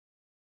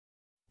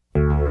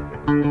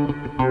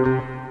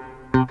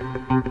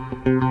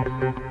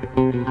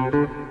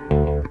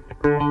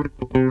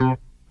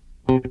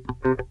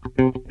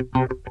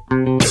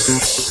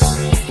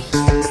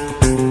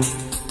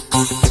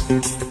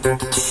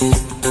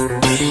Happy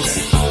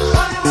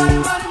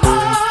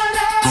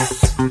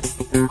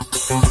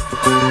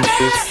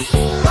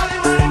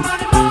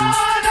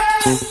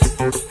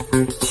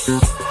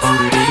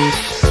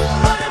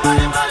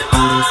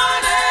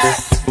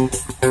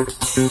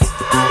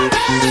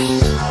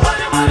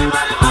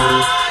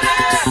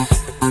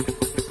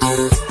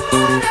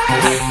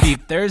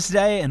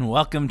Thursday and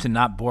welcome to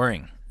Not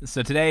Boring.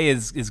 So today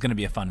is going to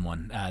be a fun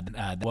one.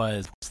 That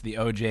was the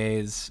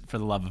OJ's For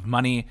the Love of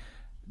Money.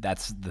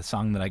 That's the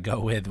song that I go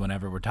with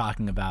whenever we're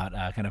talking about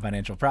kind of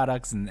financial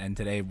products, and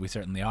today we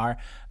certainly are.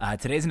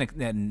 Today's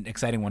an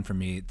exciting one for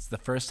me. It's the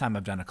first time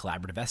I've done a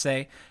collaborative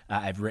essay.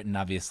 I've written,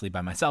 obviously,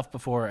 by myself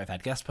before. I've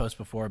had guest posts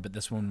before, but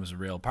this one was a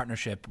real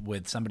partnership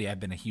with somebody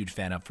I've been a huge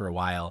fan of for a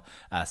while,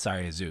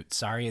 Sari Azout.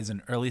 Sari is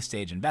an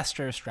early-stage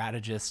investor,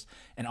 strategist,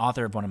 and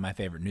author of one of my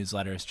favorite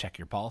newsletters, Check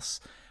Your Pulse.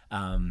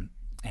 And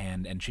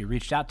she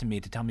reached out to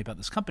me to tell me about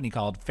this company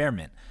called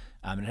Fairmint.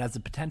 And it has the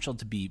potential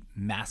to be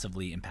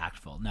massively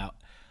impactful. Now,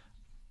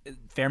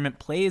 Fairmint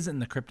plays in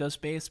the crypto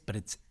space, but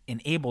it's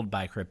enabled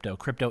by crypto.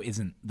 Crypto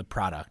isn't the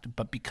product.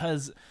 But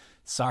because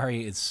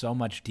Sari is so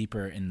much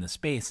deeper in the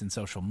space in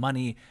social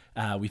money,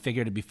 we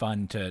figured it'd be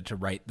fun to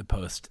write the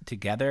post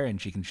together,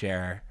 and she can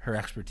share her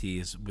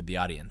expertise with the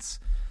audience.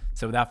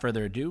 So without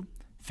further ado,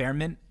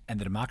 Fairmint and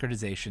the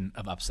democratization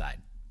of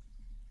upside.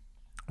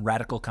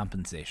 Radical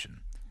compensation.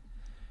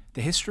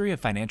 The history of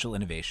financial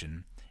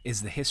innovation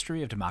is the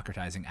history of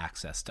democratizing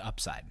access to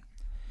upside.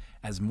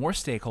 As more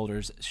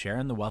stakeholders share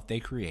in the wealth they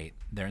create,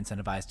 they're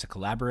incentivized to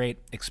collaborate,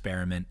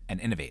 experiment, and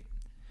innovate.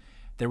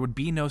 There would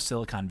be no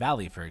Silicon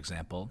Valley, for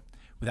example,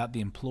 without the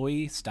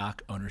Employee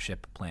Stock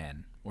Ownership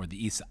Plan, or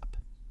the ESOP.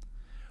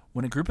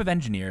 When a group of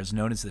engineers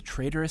known as the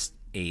Traitorous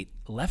Eight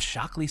left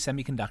Shockley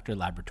Semiconductor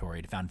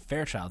Laboratory to found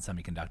Fairchild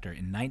Semiconductor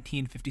in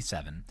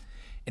 1957,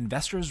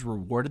 investors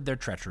rewarded their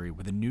treachery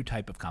with a new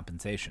type of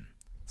compensation: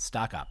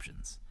 stock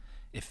options.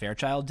 If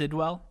Fairchild did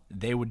well,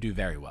 they would do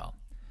very well.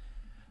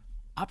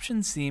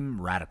 Options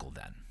seem radical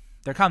then.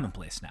 They're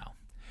commonplace now.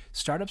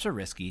 Startups are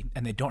risky,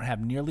 and they don't have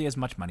nearly as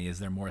much money as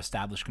their more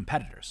established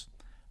competitors.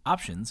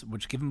 Options,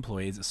 which give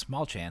employees a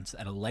small chance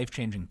at a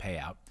life-changing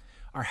payout,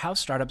 are how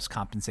startups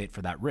compensate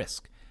for that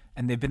risk,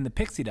 and they've been the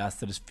pixie dust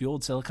that has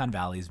fueled Silicon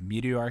Valley's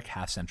meteoric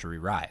half-century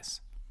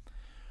rise.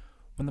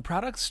 When the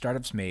products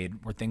startups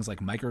made were things like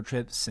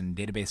microchips and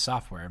database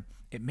software,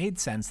 it made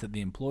sense that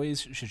the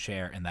employees should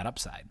share in that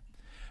upside.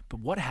 But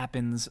what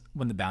happens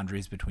when the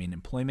boundaries between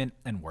employment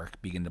and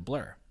work begin to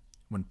blur?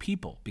 When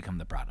people become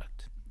the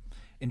product?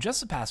 In just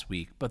the past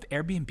week, both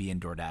Airbnb and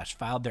DoorDash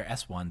filed their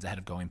S-1s ahead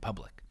of going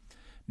public.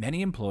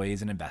 Many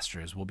employees and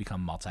investors will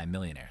become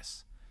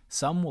multimillionaires.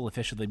 Some will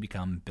officially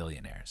become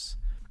billionaires.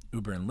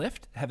 Uber and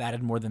Lyft have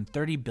added more than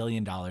 $30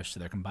 billion to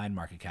their combined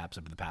market caps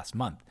over the past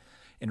month,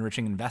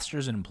 enriching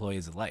investors and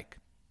employees alike.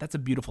 That's a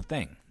beautiful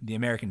thing, the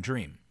American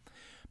dream.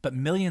 But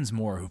millions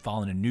more who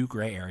fall in a new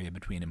gray area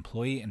between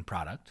employee and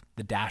product,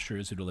 the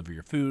dashers who deliver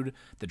your food,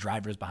 the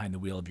drivers behind the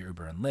wheel of your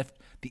Uber and Lyft,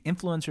 the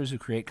influencers who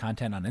create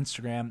content on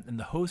Instagram, and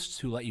the hosts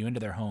who let you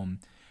into their home,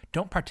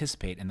 don't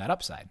participate in that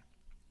upside.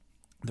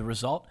 The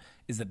result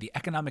is that the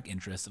economic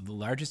interests of the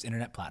largest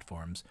internet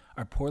platforms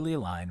are poorly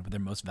aligned with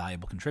their most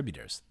valuable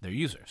contributors, their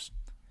users.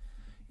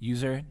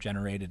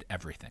 User-generated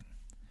everything.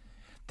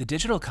 The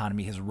digital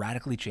economy has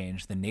radically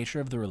changed the nature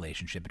of the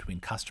relationship between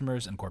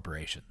customers and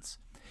corporations.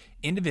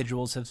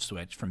 Individuals have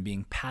switched from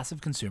being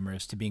passive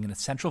consumers to being an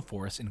essential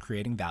force in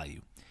creating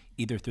value,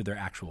 either through their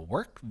actual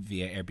work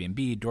via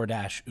Airbnb,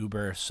 DoorDash,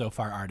 Uber,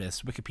 So-Far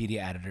artists,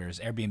 Wikipedia editors,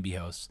 Airbnb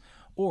hosts,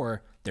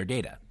 or their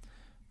data,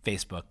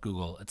 Facebook,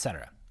 Google,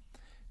 etc.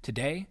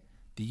 Today,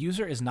 the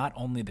user is not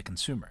only the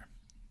consumer,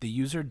 the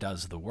user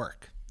does the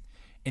work.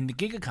 In the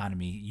gig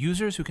economy,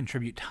 users who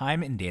contribute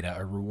time and data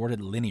are rewarded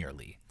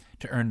linearly.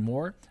 To earn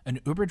more, an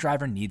Uber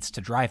driver needs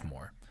to drive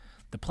more.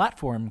 The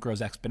platform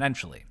grows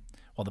exponentially,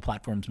 while the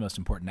platform's most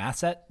important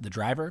asset, the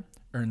driver,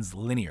 earns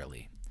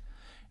linearly.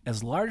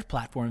 As large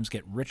platforms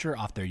get richer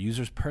off their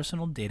users'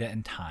 personal data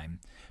and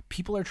time,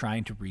 people are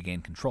trying to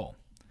regain control.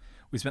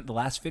 We spent the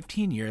last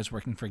 15 years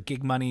working for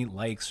gig money,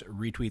 likes,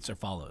 retweets, or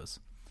follows.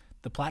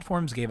 The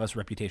platforms gave us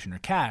reputation or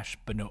cash,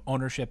 but no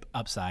ownership,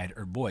 upside,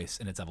 or voice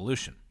in its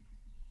evolution.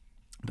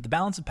 But the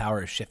balance of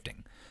power is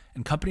shifting,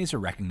 and companies are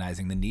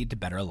recognizing the need to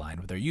better align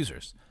with their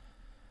users.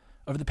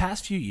 Over the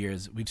past few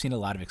years, we've seen a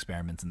lot of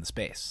experiments in the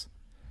space.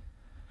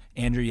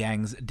 Andrew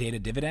Yang's data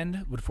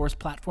dividend would force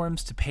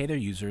platforms to pay their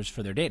users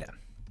for their data.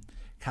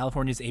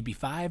 California's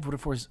AB5 would have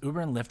forced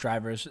Uber and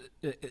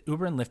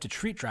Lyft to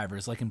treat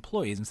drivers like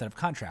employees instead of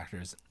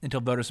contractors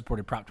until voters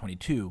supported Prop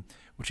 22,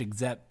 which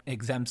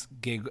exempts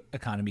gig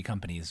economy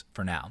companies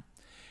for now.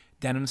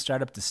 Denim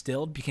startup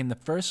Distilled became the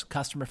first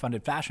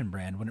customer-funded fashion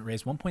brand when it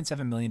raised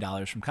 $1.7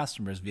 million from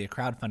customers via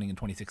crowdfunding in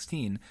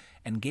 2016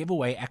 and gave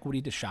away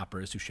equity to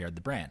shoppers who shared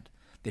the brand.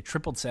 They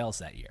tripled sales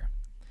that year.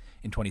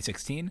 In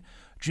 2016,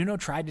 Juno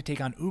tried to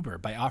take on Uber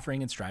by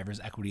offering its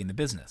drivers equity in the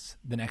business.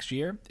 The next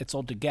year, it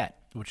sold to Get,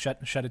 which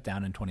shut it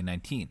down in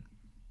 2019.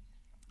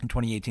 In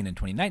 2018 and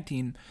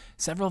 2019,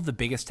 several of the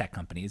biggest tech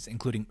companies,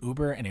 including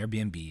Uber and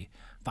Airbnb,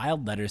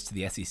 filed letters to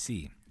the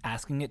SEC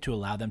asking it to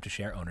allow them to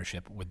share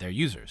ownership with their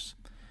users.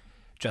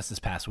 Just this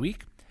past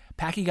week,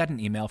 Packy got an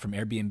email from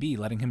Airbnb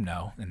letting him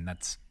know, and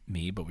that's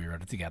me, but we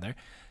wrote it together,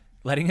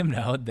 letting him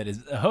know that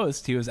as a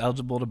host, he was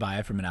eligible to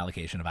buy from an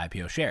allocation of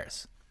IPO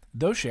shares.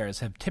 Those shares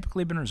have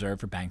typically been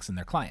reserved for banks and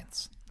their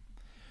clients.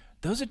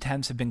 Those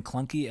attempts have been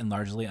clunky and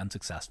largely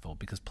unsuccessful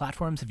because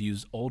platforms have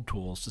used old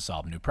tools to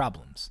solve new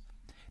problems.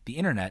 The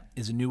internet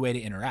is a new way to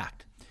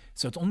interact,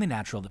 so it's only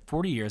natural that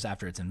 40 years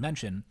after its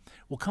invention,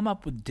 we'll come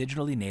up with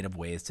digitally native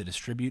ways to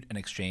distribute and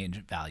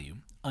exchange value,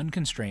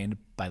 unconstrained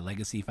by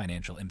legacy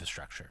financial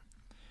infrastructure.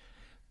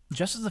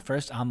 Just as the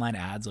first online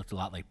ads looked a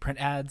lot like print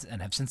ads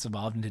and have since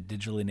evolved into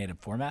digitally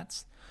native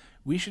formats,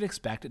 we should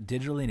expect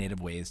digitally native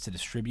ways to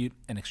distribute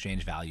and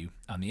exchange value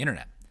on the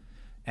internet.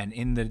 And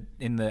in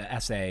the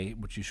essay,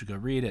 which you should go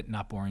read at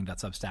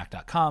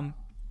notboring.substack.com,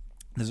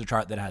 there's a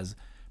chart that has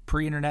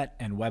pre-internet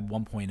and Web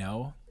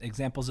 1.0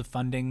 examples of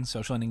funding,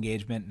 social and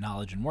engagement,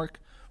 knowledge and work,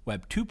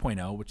 Web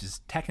 2.0, which is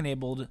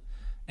tech-enabled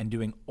and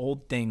doing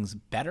old things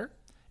better,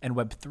 and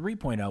Web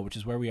 3.0, which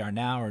is where we are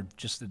now, or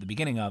just at the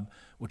beginning of,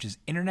 which is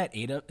internet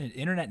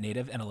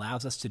native and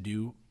allows us to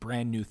do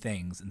brand new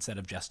things instead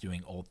of just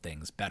doing old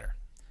things better.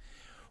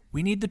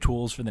 We need the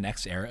tools for the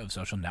next era of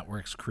social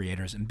networks,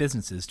 creators, and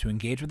businesses to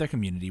engage with their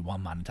community while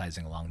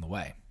monetizing along the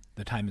way.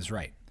 The time is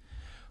right.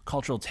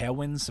 Cultural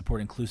tailwinds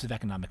support inclusive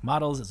economic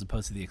models as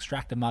opposed to the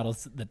extractive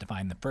models that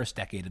define the first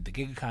decade of the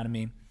gig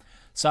economy.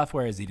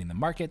 Software is eating the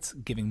markets,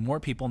 giving more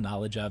people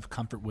knowledge of,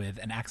 comfort with,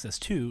 and access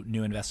to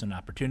new investment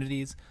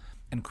opportunities.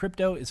 And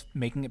crypto is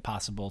making it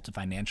possible to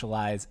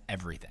financialize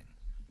everything.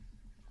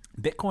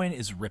 Bitcoin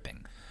is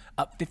ripping,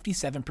 up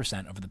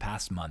 57% over the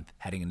past month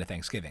heading into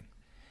Thanksgiving.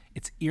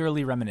 It's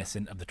eerily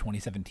reminiscent of the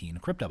 2017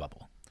 crypto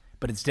bubble,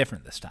 but it's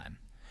different this time.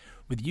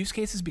 With use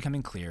cases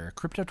becoming clearer,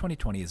 Crypto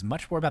 2020 is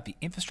much more about the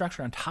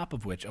infrastructure on top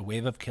of which a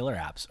wave of killer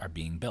apps are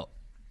being built.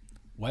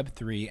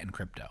 Web3 and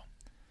crypto.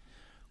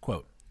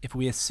 Quote, if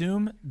we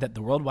assume that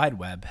the World Wide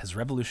Web has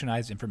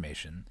revolutionized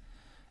information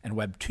and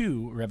Web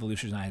 2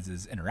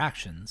 revolutionizes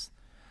interactions,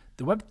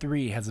 the Web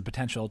 3 has the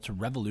potential to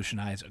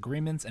revolutionize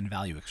agreements and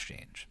value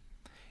exchange.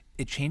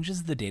 It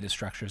changes the data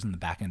structures in the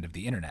back end of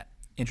the internet,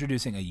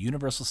 introducing a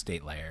universal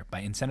state layer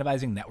by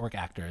incentivizing network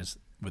actors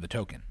with a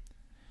token.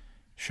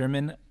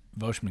 Sherman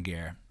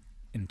Voshmagir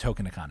in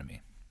Token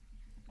Economy.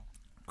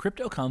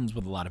 Crypto comes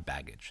with a lot of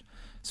baggage,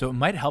 so it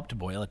might help to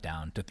boil it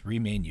down to three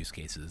main use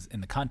cases in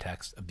the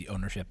context of the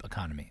ownership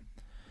economy.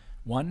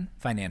 1.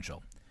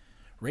 Financial.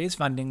 Raise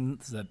funding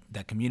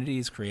that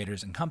communities,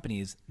 creators, and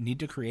companies need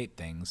to create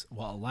things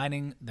while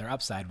aligning their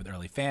upside with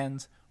early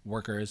fans,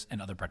 workers,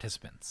 and other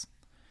participants.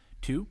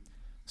 2.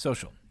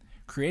 Social.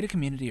 Create a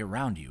community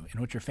around you in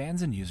which your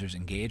fans and users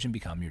engage and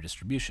become your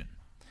distribution.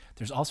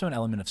 There's also an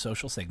element of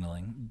social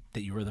signaling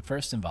that you were the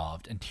first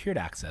involved and tiered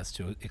access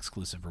to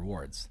exclusive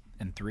rewards.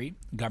 And 3.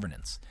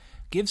 Governance.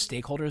 Give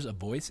stakeholders a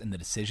voice in the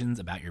decisions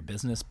about your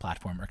business,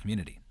 platform, or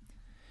community.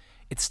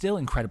 It's still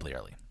incredibly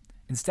early.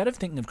 Instead of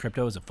thinking of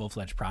crypto as a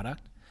full-fledged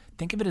product,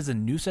 think of it as a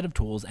new set of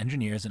tools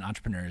engineers and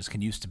entrepreneurs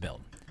can use to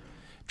build.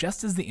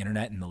 Just as the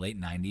internet in the late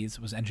 90s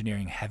was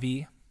engineering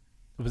heavy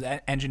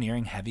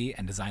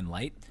and design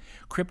light,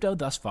 crypto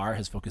thus far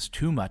has focused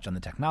too much on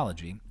the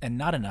technology and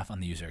not enough on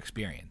the user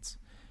experience.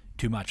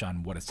 Too much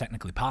on what is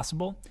technically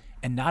possible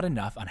and not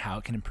enough on how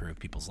it can improve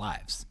people's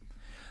lives.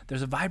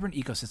 There's a vibrant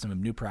ecosystem of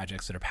new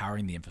projects that are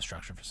powering the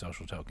infrastructure for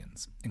social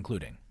tokens,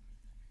 including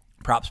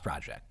Props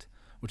Project,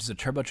 which is a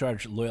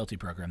turbocharged loyalty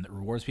program that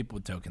rewards people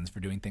with tokens for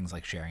doing things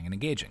like sharing and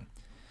engaging.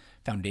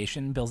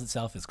 Foundation bills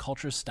itself as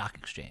Culture's stock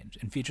exchange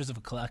and features a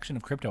collection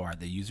of crypto art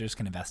that users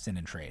can invest in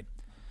and trade.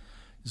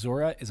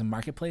 Zora is a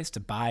marketplace to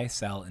buy,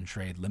 sell, and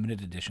trade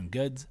limited edition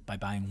goods by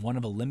buying one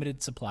of a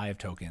limited supply of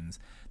tokens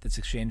that's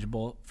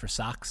exchangeable for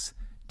socks,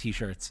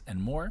 t-shirts,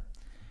 and more.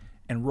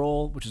 And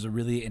Roll, which is a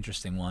really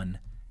interesting one,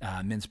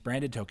 mints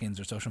branded tokens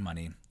or social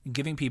money,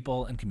 giving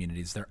people and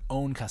communities their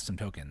own custom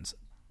tokens.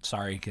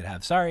 I could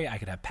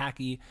have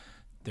Packy.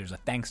 There's a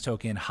thanks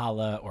token,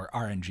 Hala, or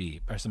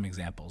RNG are some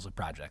examples of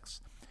projects.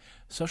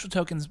 Social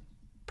tokens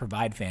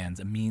provide fans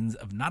a means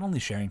of not only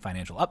sharing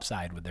financial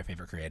upside with their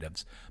favorite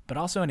creatives, but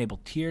also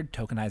enable tiered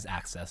tokenized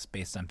access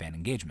based on fan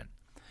engagement.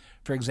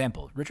 For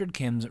example, Richard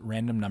Kim's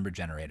Random Number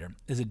Generator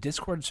is a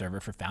Discord server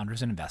for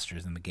founders and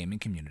investors in the gaming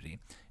community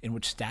in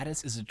which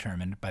status is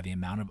determined by the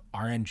amount of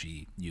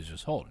RNG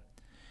users hold.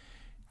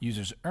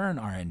 Users earn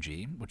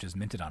RNG, which is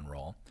minted on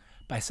Roll,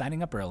 by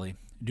signing up early,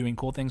 doing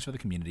cool things for the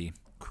community,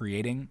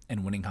 creating,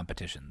 and winning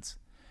competitions.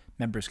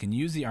 Members can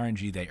use the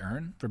RNG they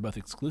earn for both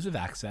exclusive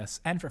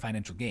access and for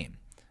financial gain,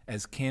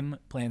 as Kim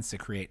plans to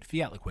create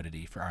fiat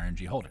liquidity for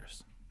RNG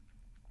holders.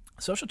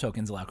 Social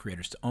tokens allow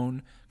creators to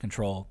own,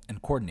 control,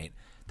 and coordinate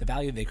the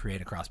value they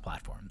create across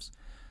platforms,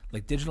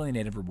 like digitally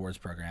native rewards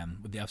program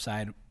with the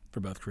upside for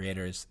both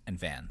creators and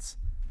fans.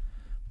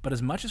 But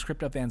as much as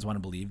crypto fans want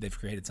to believe they've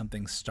created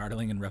something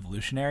startling and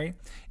revolutionary,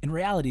 in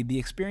reality, the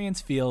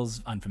experience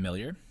feels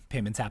unfamiliar.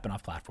 Payments happen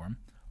off platform,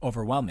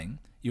 overwhelming.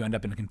 You end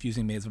up in a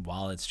confusing maze of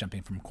wallets,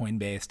 jumping from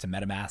Coinbase to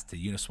MetaMask to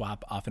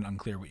Uniswap, often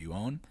unclear what you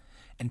own,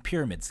 and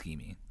pyramid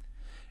scheming.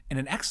 In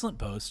an excellent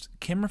post,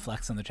 Kim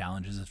reflects on the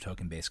challenges of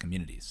token-based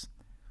communities.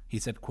 He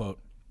said, quote,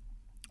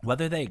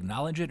 "Whether they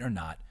acknowledge it or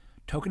not,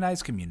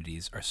 tokenized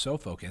communities are so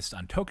focused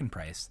on token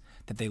price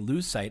that they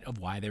lose sight of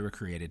why they were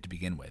created to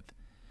begin with.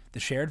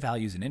 The shared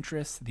values and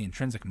interests, the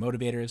intrinsic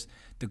motivators,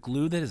 the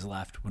glue that is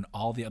left when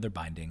all the other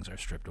bindings are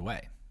stripped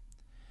away.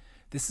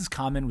 This is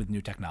common with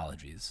new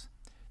technologies.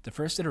 The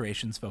first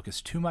iterations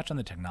focus too much on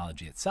the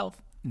technology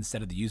itself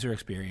instead of the user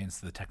experience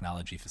the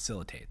technology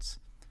facilitates.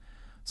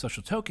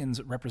 Social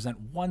tokens represent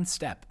one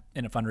step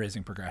in a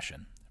fundraising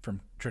progression,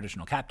 from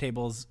traditional cap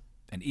tables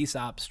and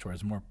ESOPs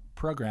towards more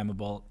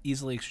programmable,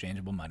 easily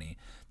exchangeable money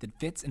that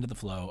fits into the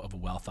flow of a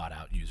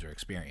well-thought-out user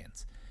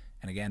experience."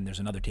 And again, there's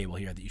another table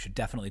here that you should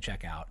definitely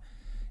check out.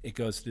 It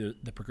goes through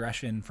the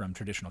progression from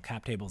traditional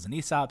cap tables and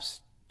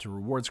ESOPs to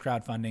rewards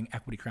crowdfunding,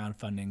 equity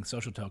crowdfunding,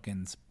 social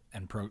tokens,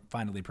 and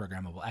finally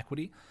programmable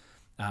equity.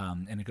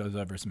 And it goes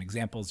over some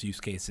examples, use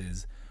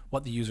cases,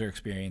 what the user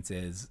experience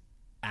is,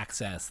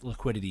 access,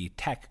 liquidity,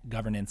 tech,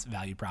 governance,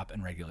 value prop,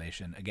 and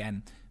regulation.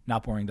 Again,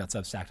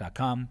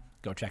 notboring.substack.com.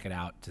 Go check it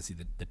out to see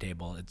the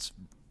table. It's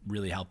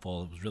really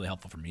helpful. It was really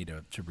helpful for me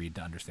to read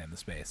to understand the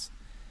space.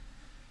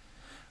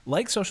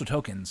 Like social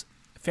tokens,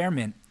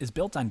 Fairmint is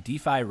built on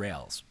DeFi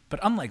rails,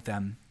 but unlike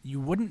them, you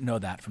wouldn't know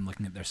that from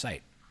looking at their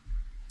site.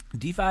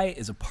 DeFi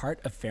is a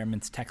part of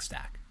Fairmint's tech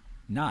stack,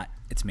 not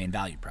its main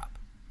value prop.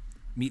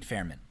 Meet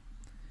Fairmint.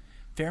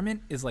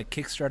 Fairmint is like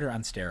Kickstarter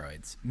on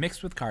steroids,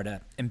 mixed with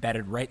Carta,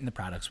 embedded right in the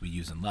products we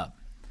use and love.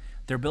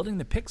 They're building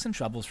the picks and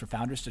shovels for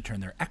founders to turn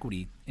their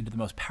equity into the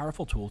most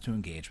powerful tool to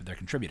engage with their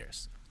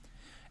contributors.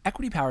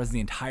 Equity powers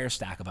the entire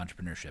stack of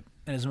entrepreneurship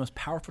and is the most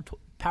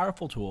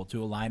powerful tool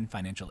to align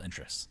financial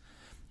interests.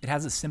 It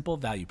has a simple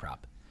value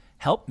prop.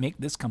 Help make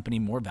this company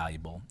more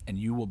valuable, and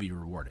you will be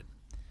rewarded.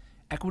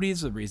 Equity is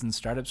the reason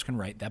startups can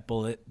write that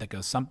bullet that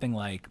goes something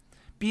like,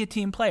 be a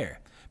team player,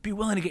 be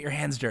willing to get your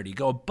hands dirty,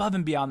 go above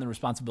and beyond the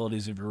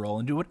responsibilities of your role,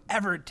 and do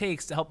whatever it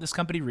takes to help this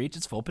company reach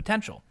its full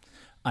potential,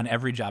 on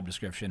every job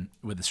description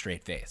with a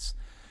straight face.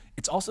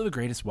 It's also the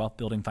greatest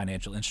wealth-building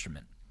financial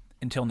instrument.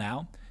 Until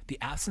now, the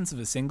absence of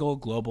a single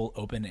global,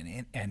 open,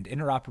 and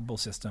interoperable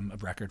system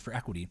of record for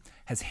equity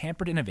has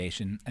hampered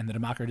innovation and the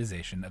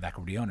democratization of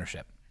equity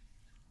ownership.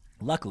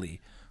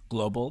 Luckily,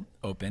 global,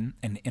 open,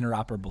 and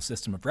interoperable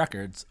system of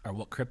records are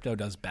what crypto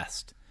does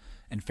best,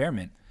 and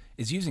Fairmint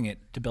is using it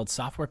to build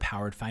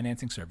software-powered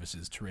financing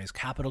services to raise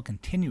capital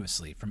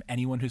continuously from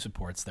anyone who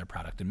supports their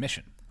product and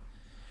mission.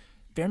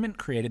 Fairmint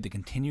created the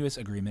Continuous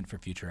Agreement for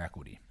Future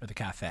Equity, or the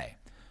CAFE,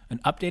 an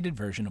updated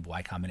version of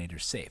Y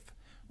Combinator's SAFE,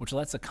 which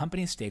lets a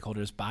company's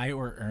stakeholders buy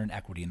or earn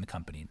equity in the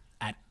company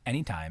at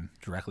any time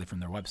directly from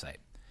their website.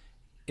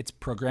 It's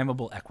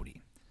programmable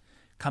equity.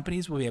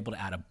 Companies will be able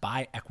to add a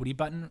buy equity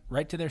button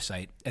right to their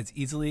site as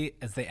easily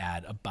as they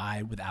add a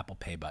buy with Apple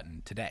Pay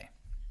button today.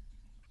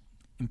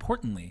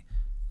 Importantly,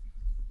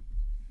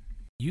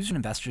 user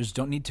investors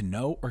don't need to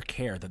know or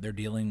care that they're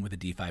dealing with a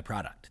DeFi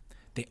product.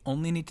 They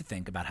only need to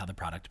think about how the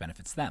product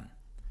benefits them.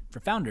 For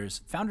founders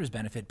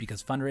benefit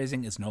because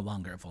fundraising is no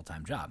longer a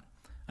full-time job.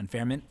 On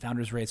Fairmint,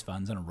 founders raise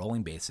funds on a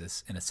rolling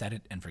basis in a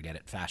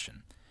set-it-and-forget-it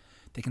fashion.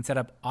 They can set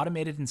up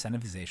automated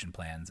incentivization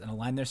plans and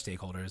align their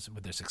stakeholders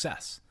with their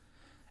success.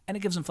 And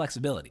it gives them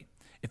flexibility.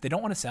 If they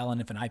don't want to sell and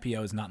if an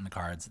IPO is not in the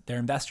cards, their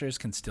investors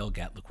can still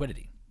get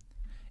liquidity.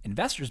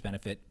 Investors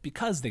benefit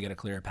because they get a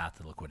clearer path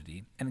to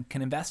liquidity and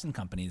can invest in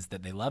companies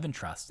that they love and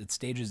trust at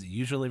stages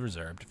usually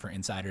reserved for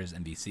insiders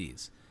and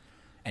VCs.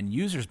 And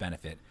users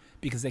benefit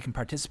because they can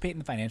participate in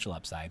the financial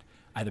upside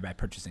either by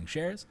purchasing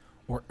shares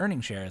or earning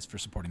shares for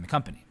supporting the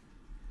company.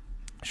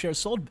 Shares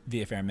sold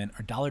via Fairmint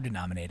are dollar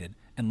denominated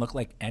and look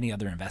like any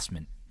other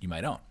investment you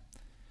might own.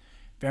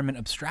 Fairmint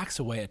abstracts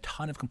away a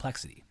ton of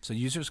complexity, so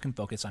users can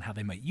focus on how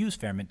they might use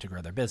Fairmint to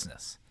grow their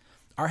business.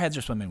 Our heads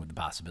are swimming with the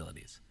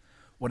possibilities.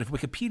 What if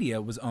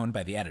Wikipedia was owned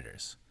by the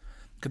editors?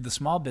 Could the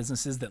small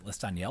businesses that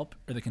list on Yelp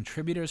or the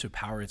contributors who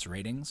power its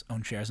ratings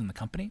own shares in the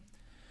company?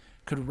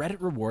 Could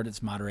Reddit reward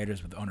its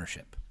moderators with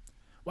ownership?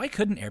 Why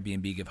couldn't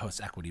Airbnb give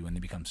hosts equity when they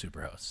become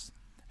superhosts?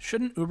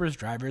 Shouldn't Uber's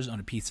drivers own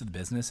a piece of the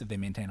business if they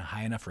maintain a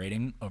high enough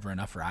rating over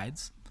enough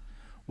rides?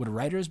 Would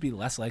writers be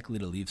less likely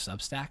to leave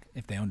Substack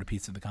if they owned a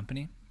piece of the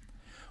company?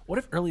 What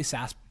if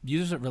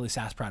users of early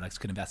SaaS products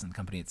could invest in the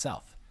company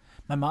itself?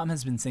 My mom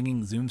has been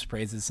singing Zoom's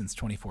praises since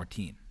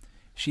 2014.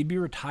 She'd be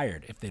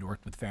retired if they'd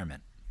worked with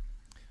Fairmint.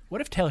 What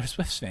if Taylor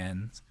Swift's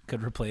fans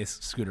could replace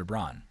Scooter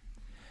Braun?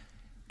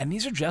 And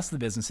these are just the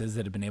businesses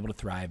that have been able to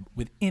thrive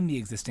within the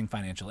existing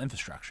financial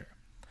infrastructure.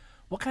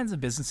 What kinds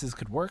of businesses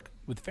could work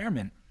with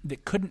Fairmint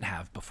that couldn't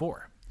have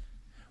before?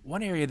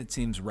 One area that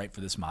seems right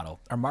for this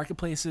model are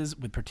marketplaces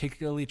with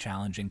particularly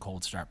challenging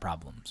cold start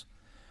problems.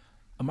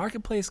 A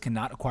marketplace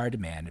cannot acquire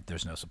demand if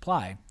there's no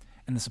supply,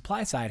 and the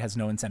supply side has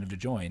no incentive to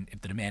join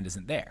if the demand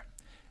isn't there.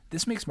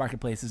 This makes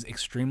marketplaces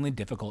extremely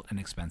difficult and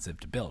expensive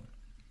to build.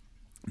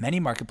 Many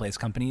marketplace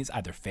companies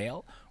either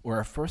fail or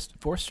are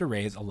forced to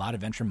raise a lot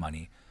of venture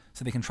money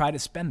so they can try to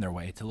spend their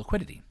way to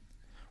liquidity.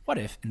 What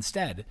if,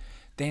 instead,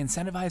 they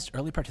incentivized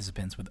early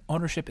participants with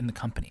ownership in the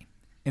company?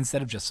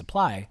 Instead of just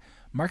supply,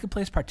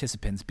 marketplace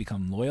participants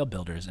become loyal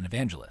builders and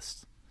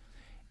evangelists.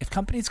 If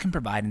companies can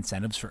provide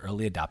incentives for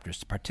early adopters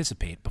to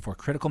participate before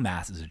critical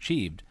mass is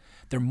achieved,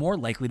 they're more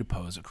likely to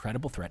pose a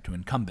credible threat to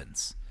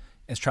incumbents.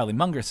 As Charlie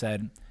Munger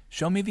said,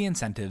 "Show me the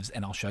incentives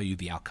and I'll show you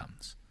the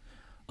outcomes."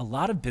 A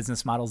lot of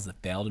business models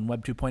that failed in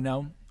Web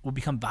 2.0 will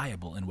become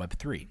viable in Web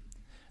 3.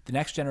 The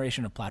next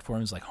generation of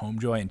platforms like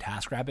HomeJoy and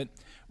TaskRabbit,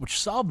 which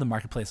solved the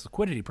marketplace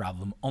liquidity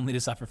problem only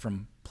to suffer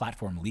from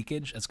platform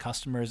leakage as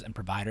customers and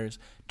providers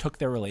took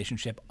their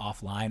relationship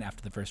offline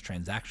after the first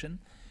transaction,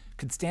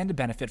 could stand to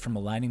benefit from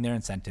aligning their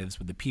incentives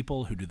with the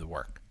people who do the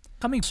work.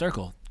 Coming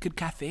circle, could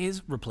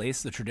cafes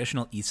replace the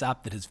traditional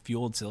ESOP that has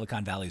fueled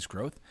Silicon Valley's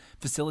growth,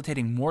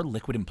 facilitating more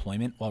liquid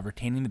employment while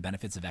retaining the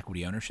benefits of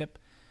equity ownership?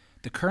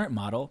 The current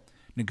model,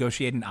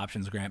 negotiate an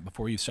options grant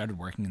before you started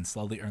working and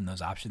slowly earn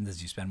those options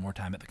as you spend more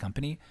time at the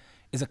company,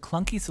 is a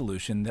clunky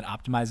solution that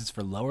optimizes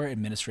for lower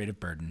administrative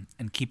burden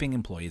and keeping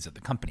employees at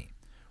the company.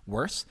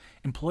 Worse,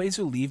 employees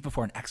who leave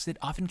before an exit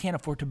often can't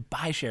afford to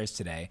buy shares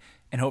today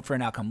and hope for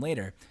an outcome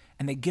later,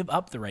 and they give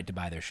up the right to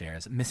buy their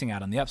shares, missing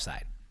out on the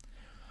upside.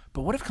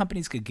 But what if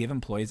companies could give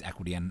employees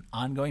equity on an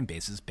ongoing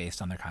basis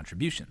based on their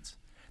contributions?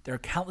 There are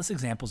countless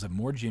examples of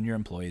more junior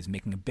employees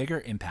making a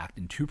bigger impact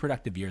in 2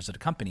 productive years at a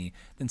company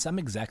than some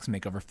execs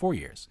make over 4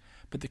 years,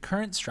 but the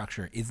current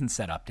structure isn't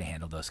set up to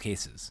handle those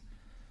cases.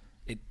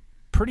 It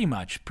pretty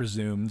much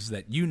presumes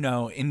that you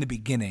know in the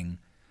beginning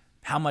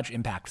how much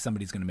impact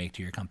somebody's going to make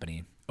to your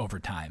company over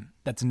time.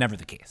 That's never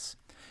the case.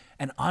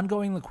 And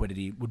ongoing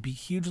liquidity would be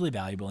hugely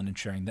valuable in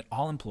ensuring that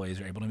all employees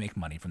are able to make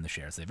money from the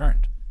shares they've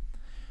earned.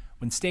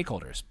 When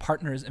stakeholders,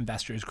 partners,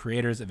 investors,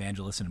 creators,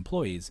 evangelists, and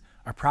employees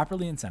are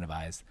properly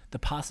incentivized, the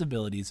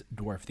possibilities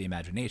dwarf the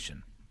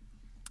imagination.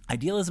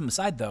 Idealism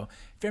aside, though,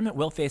 Fairmint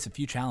will face a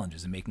few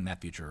challenges in making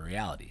that future a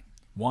reality.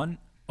 1.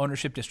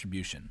 Ownership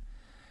distribution.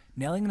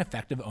 Nailing an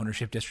effective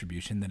ownership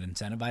distribution that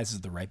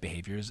incentivizes the right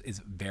behaviors is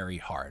very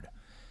hard.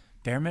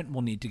 Fairmint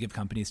will need to give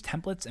companies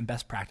templates and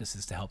best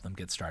practices to help them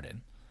get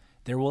started.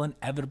 There will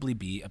inevitably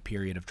be a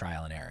period of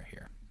trial and error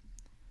here.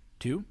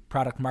 2.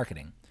 Product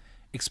marketing.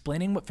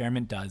 Explaining what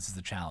Fairmint does is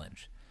a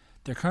challenge.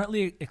 They're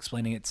currently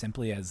explaining it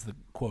simply as the,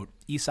 quote,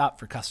 ESOP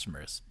for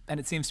customers, and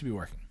it seems to be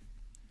working.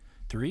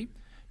 3.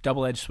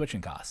 Double-edged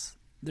switching costs.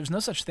 There's no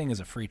such thing as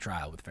a free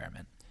trial with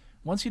Fairmint.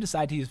 Once you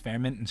decide to use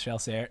Fairmint and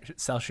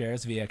sell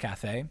shares via a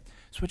cafe,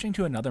 switching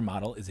to another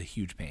model is a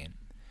huge pain.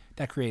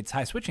 That creates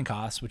high switching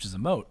costs, which is a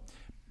moat,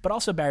 but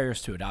also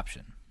barriers to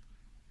adoption.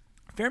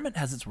 Fairmint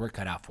has its work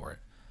cut out for it,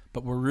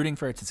 but we're rooting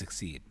for it to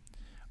succeed.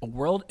 A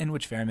world in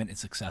which Fairmint is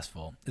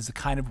successful is the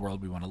kind of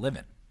world we want to live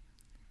in.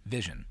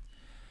 Vision.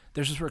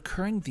 There's this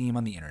recurring theme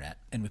on the internet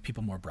and with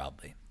people more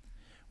broadly.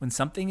 When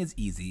something is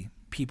easy,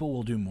 people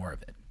will do more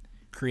of it.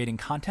 Creating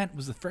content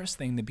was the first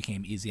thing that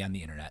became easy on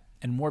the internet,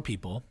 and more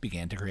people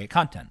began to create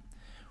content.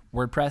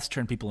 WordPress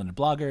turned people into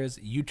bloggers,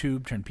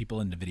 YouTube turned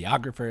people into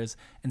videographers,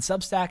 and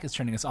Substack is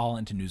turning us all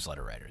into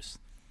newsletter writers.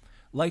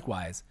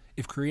 Likewise,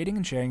 if creating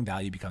and sharing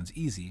value becomes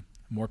easy,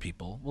 more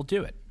people will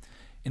do it.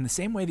 In the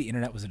same way the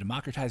internet was a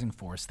democratizing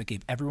force that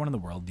gave everyone in the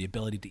world the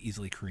ability to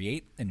easily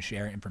create and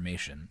share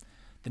information,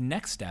 the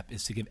next step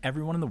is to give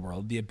everyone in the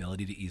world the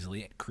ability to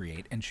easily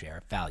create and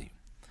share value.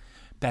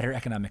 Better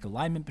economic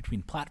alignment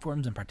between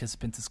platforms and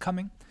participants is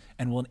coming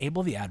and will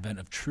enable the advent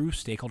of true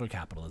stakeholder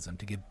capitalism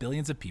to give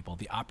billions of people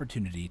the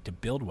opportunity to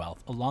build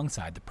wealth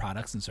alongside the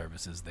products and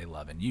services they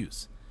love and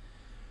use.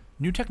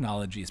 New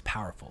technology is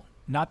powerful,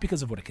 not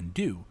because of what it can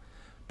do,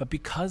 but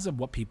because of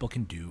what people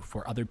can do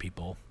for other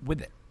people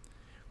with it.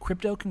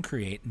 Crypto can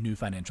create new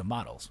financial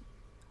models,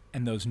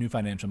 and those new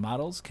financial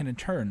models can in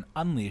turn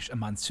unleash a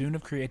monsoon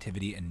of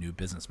creativity and new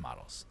business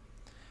models.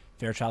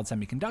 Fairchild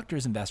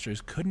Semiconductor's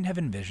investors couldn't have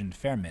envisioned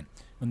Fairmint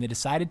when they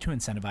decided to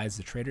incentivize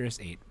the Traitorous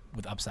 8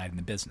 with upside in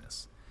the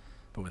business.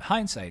 But with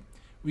hindsight,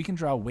 we can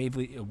draw a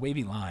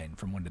wavy line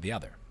from one to the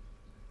other.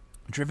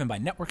 Driven by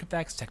network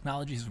effects,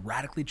 technology has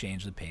radically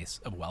changed the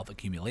pace of wealth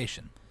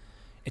accumulation.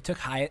 It took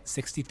Hyatt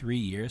 63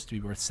 years to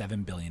be worth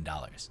 $7 billion.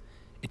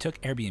 It took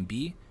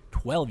Airbnb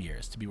 12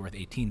 years to be worth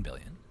 $18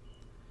 billion.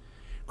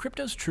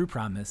 Crypto's true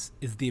promise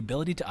is the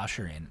ability to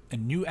usher in a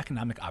new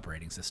economic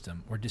operating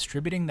system where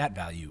distributing that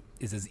value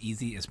is as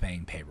easy as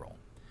paying payroll.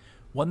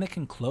 One that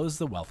can close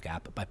the wealth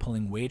gap by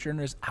pulling wage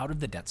earners out of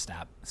the debt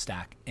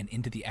stack and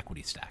into the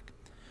equity stack.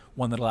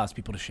 One that allows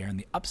people to share in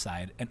the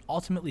upside and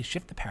ultimately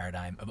shift the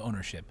paradigm of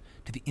ownership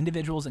to the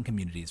individuals and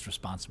communities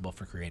responsible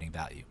for creating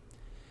value.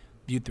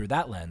 Viewed through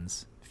that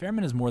lens,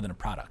 Fairmint is more than a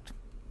product.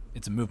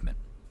 It's a movement.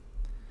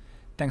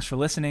 Thanks for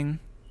listening.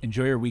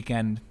 Enjoy your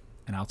weekend,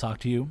 and I'll talk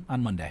to you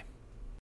on Monday.